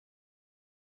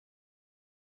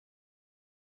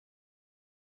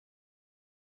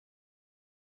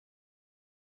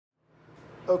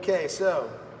Okay, so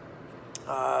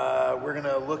we're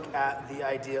gonna look at the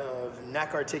idea of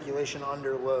neck articulation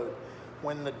under load.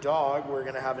 When the dog, we're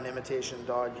gonna have an imitation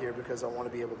dog here because I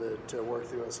wanna be able to work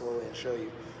through it slowly and show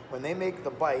you. When they make the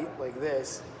bite like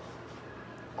this,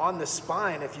 on the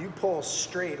spine, if you pull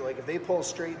straight, like if they pull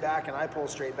straight back and I pull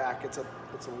straight back, it's a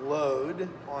load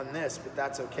on this, but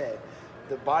that's okay.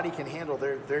 The body can handle,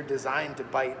 they're designed to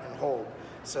bite and hold.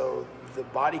 So the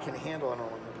body can handle, I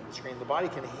don't want to look at the screen, the body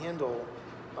can handle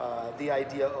the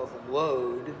idea of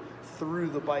load through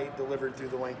the bite delivered through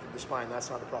the length of the spine. That's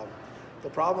not a problem. The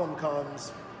problem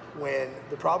comes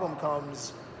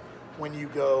when you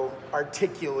go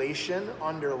articulation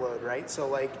under load, right? So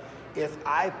like if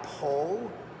I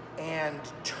pull and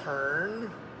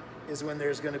turn is when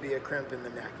there's going to be a crimp in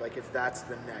the neck. Like if that's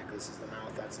the neck, this is the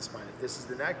mouth, that's the spine. If this is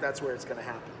the neck, that's where it's going to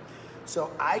happen.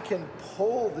 So I can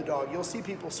pull the dog. You'll see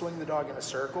people swing the dog in a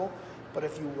circle, but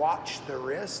if you watch the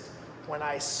wrist, when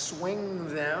I swing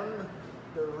them,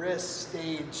 the wrist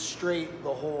stayed straight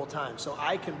the whole time. So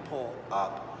I can pull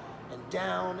up and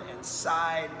down and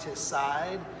side to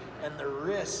side, and the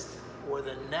wrist or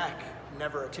the neck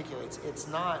never articulates. It's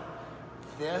not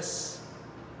this,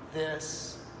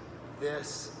 this,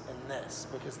 this, and this,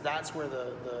 because that's where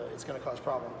it's gonna cause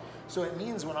problem. So it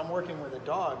means when I'm working with a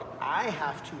dog, I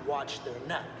have to watch their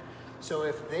neck. So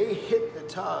if they hit the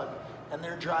tug and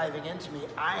they're driving into me,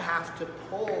 I have to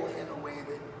pull in a way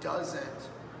that doesn't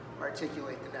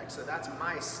articulate the neck. So that's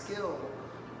my skill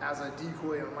as a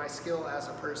decoy, or my skill as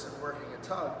a person working a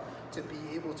tug, to be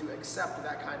able to accept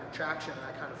that kind of traction and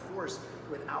that kind of force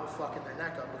without fucking their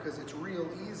neck up, because it's real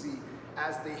easy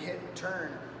as they hit and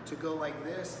turn to go like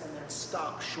this and then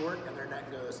stop short and their neck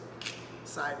goes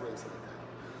sideways like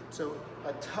that. So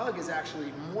a tug is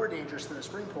actually more dangerous than a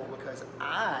spring pull, because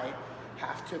I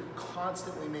have to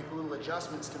constantly make little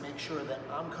adjustments to make sure that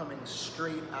I'm coming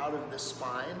straight out of the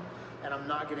spine and I'm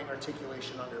not getting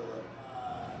articulation under load.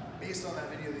 Based on that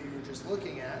video that you were just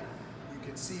looking at, you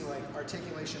can see like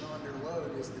articulation under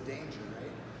load is the danger,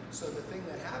 right? So the thing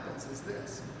that happens is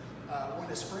this. When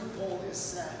a spring pull is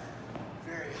set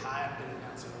very high, I'm getting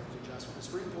down so I have to adjust. When a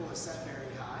spring pull is set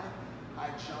very high, I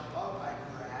jump up, I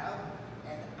grab,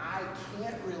 and I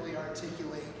can't really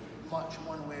articulate much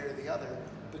one way or the other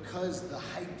because the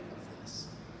height of this,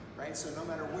 right? So no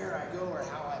matter where I go or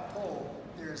how I pull,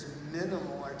 there's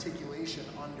minimal articulation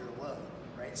under load,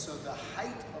 right? So the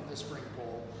height of the spring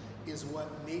pull is what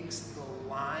makes the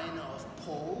line of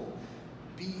pull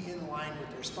be in line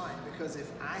with their spine, because if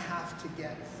I have to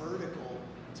get vertical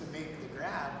to make the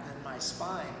grab, then my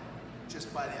spine,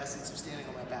 just by the essence of standing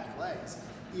on my back legs,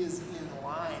 is in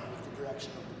line with the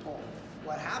direction of the pull.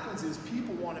 What happens is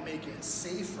people want to make it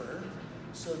safer,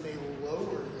 so they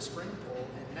lower the spring pull,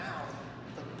 and now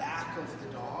the back of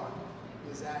the dog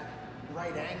is at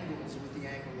right angles with the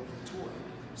angle of the toy.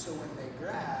 So when they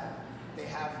grab, they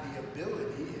have the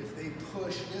ability, if they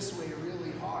push this way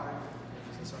really hard,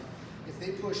 if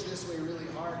they push this way really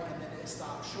hard and then it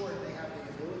stops short, they have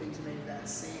the ability to make that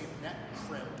same neck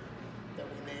crimp that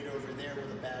we made over there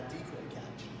with a bad decoy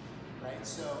catch, right?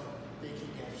 So they can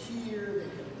get here,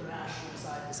 they can thrash from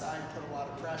side to side, put a lot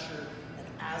of pressure, and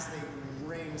as they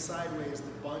ring sideways,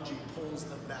 the bungee pulls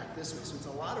them back this way. So it's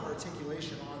a lot of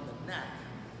articulation on the neck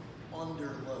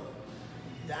under load.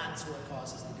 That's what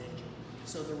causes the danger.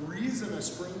 So the reason a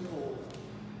spring pull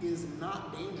is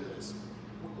not dangerous,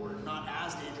 or not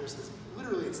as dangerous, as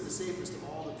literally it's the safest of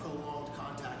all the prolonged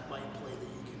contact bite play that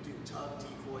you can do. Tug,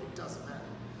 decoy, it doesn't matter.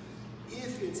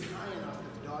 If it's high enough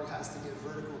that the dog has to get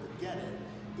vertical to get it,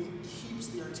 it keeps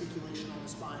the articulation on the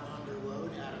spine under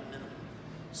load at a minimum.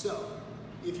 So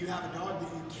if you have a dog that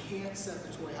you can't set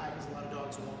the toy high, because a lot of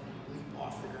dogs won't leap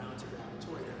off the ground to grab a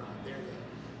toy, they're not there yet.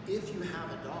 If you have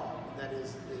a dog that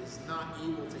is not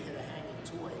able to hit a hanging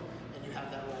toy, and you have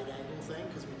that right angle thing,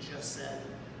 because we just said,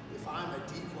 if I'm a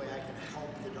decoy, I can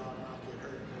help the dog not get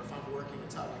hurt. Or if I'm working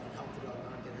a tug, I can help the dog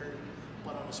not get hurt.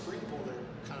 But on a spring pull, they're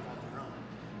kind of on their own.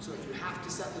 So if you have to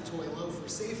set the toy low for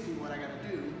safety, what I gotta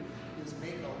do is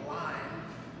make a line,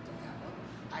 don't have one,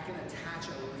 I can attach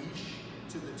a leash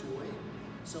to the toy,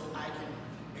 so I can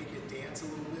make it dance a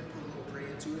little bit, put a little prey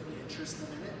into it, and interest them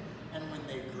in it. And when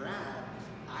they grab,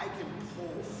 I can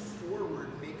pull forward,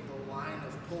 make the line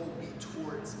of pull be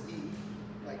towards me,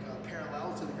 like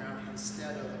parallel to the ground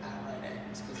instead of at right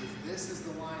angles. Because if this is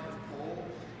the line of pull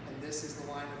and this is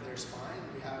the line of their spine,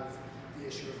 we have the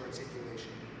issue of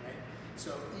articulation, right?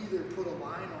 So either put a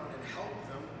line on and help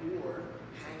them, or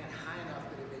hang it high enough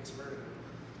that it makes vertical.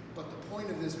 But the point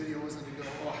of this video wasn't to go,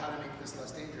 oh, how to make this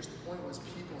less dangerous. The point was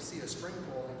people see a spring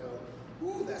pull and go,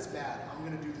 ooh, that's bad. I'm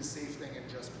gonna do the safe thing and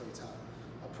just play tug.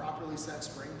 A properly set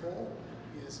spring pull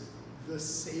is the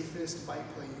safest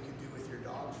bike play you can do with your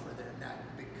dog for their neck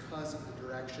because of the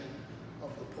direction of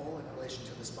the pull in relation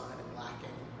to the spine and lacking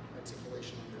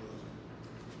articulation